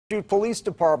Chute Police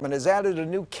Department has added a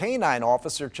new canine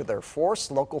officer to their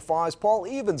force. Local 5's Paul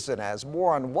Evenson has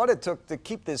more on what it took to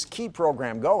keep this key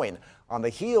program going on the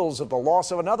heels of the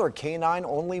loss of another canine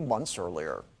only months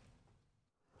earlier.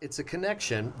 It's a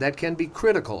connection that can be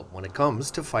critical when it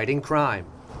comes to fighting crime.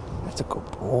 That's a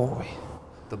good boy.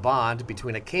 The bond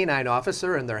between a canine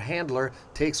officer and their handler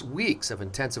takes weeks of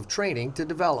intensive training to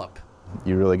develop.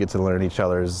 You really get to learn each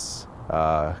other's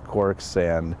quirks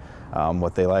and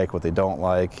what they like, what they don't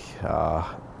like,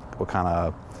 what kind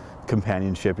of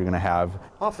companionship you're going to have.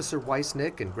 Officer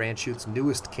Weissnick and Grand Chute's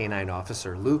newest canine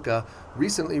officer, Luca,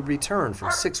 recently returned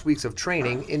from 6 weeks of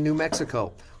training in New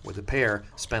Mexico, where the pair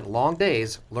spent long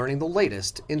days learning the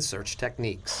latest in search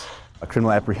techniques.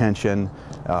 Criminal apprehension,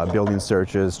 building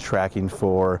searches, tracking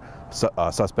for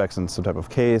suspects in some type of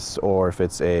case, or if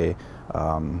it's a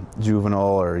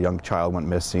juvenile or young child went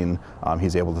missing,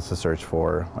 he's able to search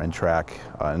for and track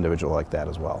an individual like that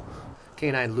as well.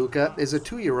 Canine Luca is a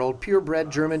 2-year-old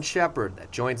purebred German Shepherd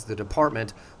that joins the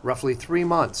department roughly 3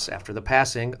 months after the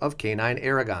passing of Canine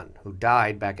Aragon, who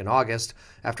died back in August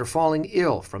after falling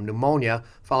ill from pneumonia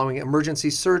following emergency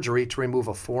surgery to remove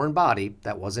a foreign body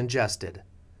that was ingested.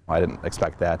 I didn't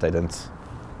expect that. I didn't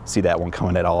see that one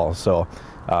coming at all, so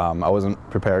I wasn't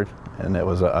prepared, and it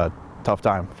was a tough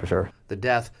time for sure. The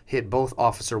death hit both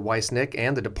Officer Weissnick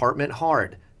and the department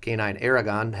hard. Canine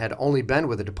Aragon had only been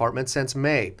with the department since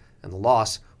May, and the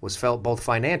loss was felt both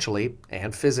financially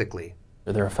and physically.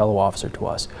 They're a fellow officer to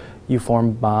us. You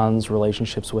form bonds,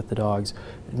 relationships with the dogs,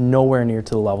 nowhere near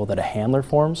to the level that a handler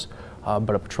forms,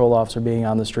 but a patrol officer being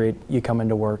on the street, you come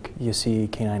into work, you see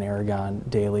Canine Aragon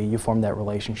daily, you form that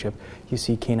relationship. You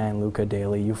see Canine Luca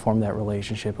daily, you form that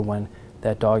relationship, and when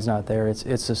that dog's not there,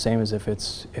 it's the same as if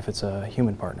it's a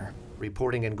human partner.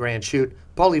 Reporting in Grand Chute,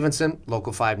 Paul Evenson,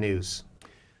 Local 5 News.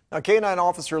 Now, canine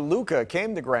officer Luca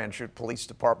came to Grand Chute Police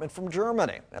Department from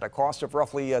Germany at a cost of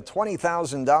roughly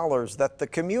 $20,000 that the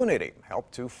community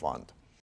helped to fund.